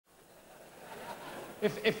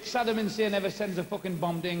If Saddam Hussein ever sends a fucking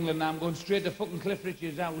bomb to England, I'm going straight to fucking Cliff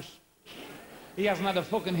Richard's house. He hasn't had a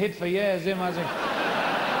fucking hit for years, him, has he?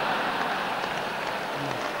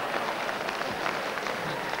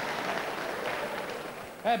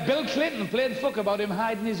 Bill Clinton played fuck about him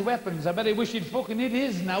hiding his weapons. I bet he wish he'd fucking hit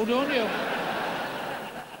his now, don't you?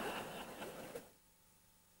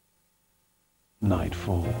 Night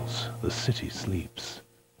falls, the city sleeps.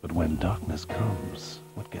 But when darkness comes,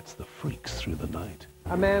 what gets the freaks through the night?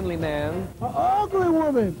 A manly man. An ugly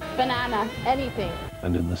woman. Banana, anything.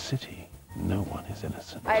 And in the city, no one is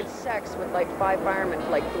innocent. I had sex with like 5 firemen for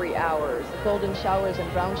like 3 hours. Golden showers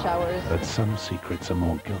and brown showers. But some secrets are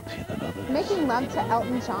more guilty than others. Making love to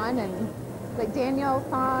Elton John and like Daniel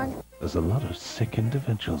Song. There's a lot of sick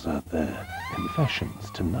individuals out there. Confessions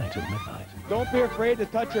tonight at midnight. Don't be afraid to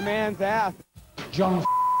touch a man's ass. John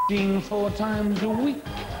f***ing 4 times a week.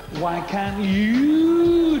 Why can't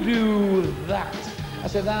you do that? I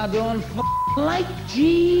said, I don't like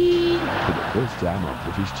G. For the first time on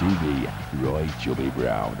British TV, Roy Chubby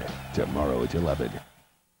Brown. Tomorrow at 11.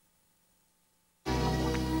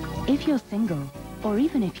 If you're single, or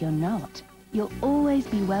even if you're not, you'll always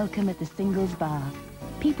be welcome at the Singles Bar.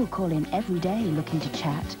 People call in every day looking to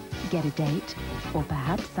chat, get a date, or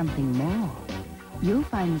perhaps something more. You'll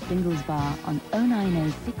find the Singles Bar on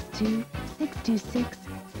 09062 626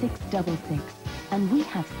 666. And we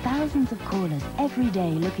have thousands of callers every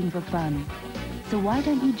day looking for fun. So why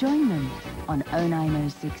don't you join them on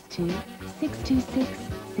 09062 626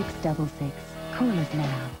 666. Call us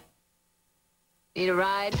now. Need a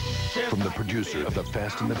ride? From the producer of The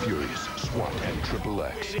Fast and the Furious, SWAT and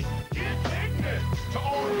XXX.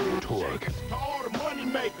 Torque.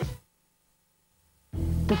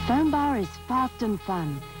 The phone bar is fast and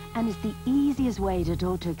fun, and is the easiest way to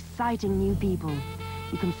talk to exciting new people.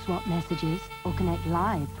 You can swap messages or connect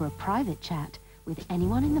live for a private chat with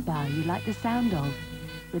anyone in the bar you like the sound of.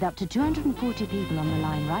 With up to 240 people on the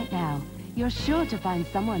line right now, you're sure to find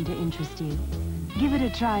someone to interest you. Give it a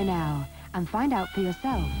try now and find out for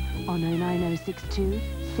yourself on 09062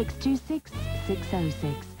 626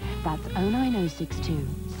 606. That's 09062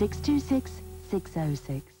 626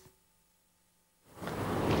 606.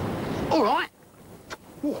 All right.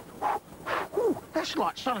 Ooh, that's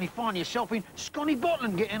like suddenly finding yourself in Scotty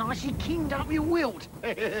Botland getting icy kinged up your wilt.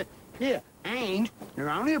 Here, and you're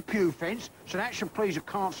only a pew fence, so that should please a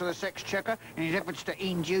Chancellor sex checker in his efforts to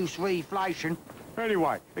induce reflation.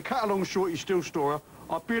 Anyway, to cut along short your still storer,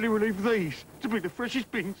 I barely relieve these to be the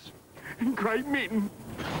freshest bins in Great Mitten.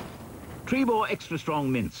 Trebor Extra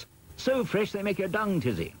Strong Mints. So fresh they make your dung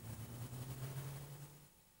tizzy.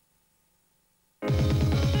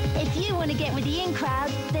 If you want to get with the in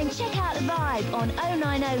crowd, then check out the Vibe on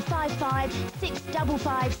 09055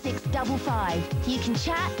 655 655. You can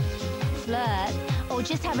chat, flirt, or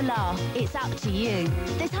just have a laugh. It's up to you.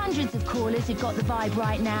 There's hundreds of callers who've got the Vibe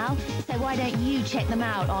right now, so why don't you check them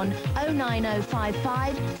out on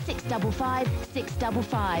 09055 655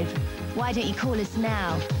 655. Why don't you call us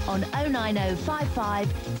now on 09055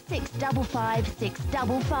 655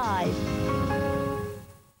 655.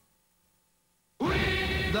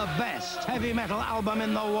 The best heavy metal album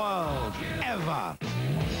in the world, ever.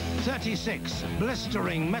 36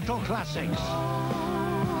 blistering metal classics.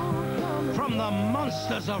 From the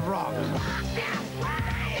monsters of rock.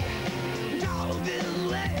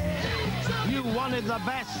 You wanted the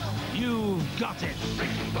best, you've got it.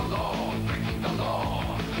 Breaking the law, breaking the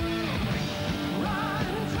law.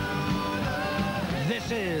 This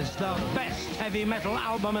is the best heavy metal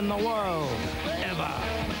album in the world, ever.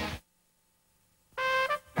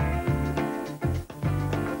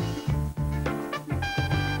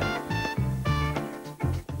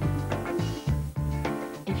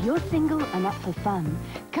 If you're single and up for fun,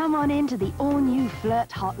 come on into the all-new Flirt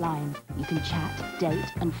Hotline. You can chat,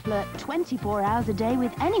 date, and flirt 24 hours a day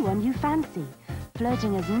with anyone you fancy.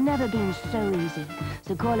 Flirting has never been so easy,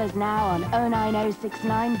 so call us now on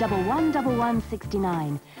 09069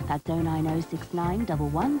 111169. That's 09069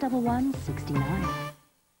 111169.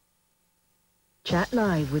 Chat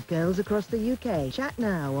live with girls across the UK. Chat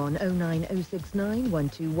now on 09069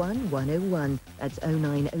 121 101. That's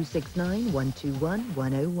 09069 121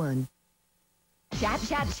 101. Chat,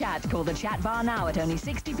 chat, chat. Call the chat bar now at only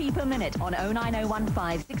 60p per minute on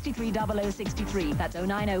 09015 630063. That's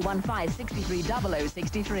 09015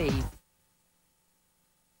 630063.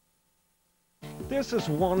 This is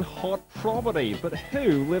one hot property, but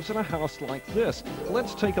who lives in a house like this?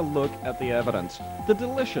 Let's take a look at the evidence. The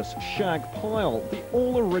delicious shag pile, the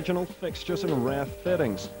all-original fixtures and rare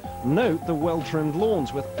fittings. Note the well-trimmed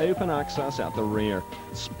lawns with open access at the rear.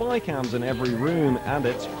 Spy cams in every room, and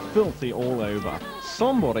it's filthy all over.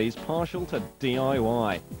 Somebody's partial to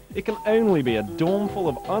DIY. It can only be a dorm full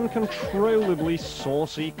of uncontrollably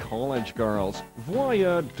saucy college girls.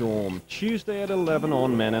 Voyeur Dorm, Tuesday at 11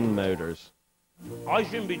 on Men and Motors. I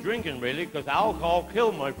shouldn't be drinking, really, because alcohol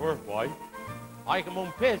killed my first wife. I come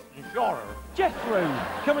home pissed and shot her. Jethro,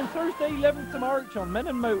 coming Thursday 11th of March on Men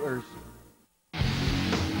and Motors.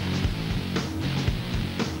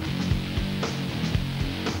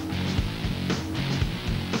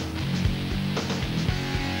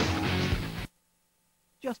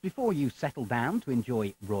 Just before you settle down to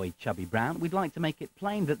enjoy Roy Chubby Brown, we'd like to make it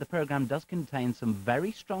plain that the programme does contain some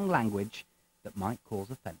very strong language that might cause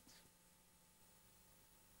offence.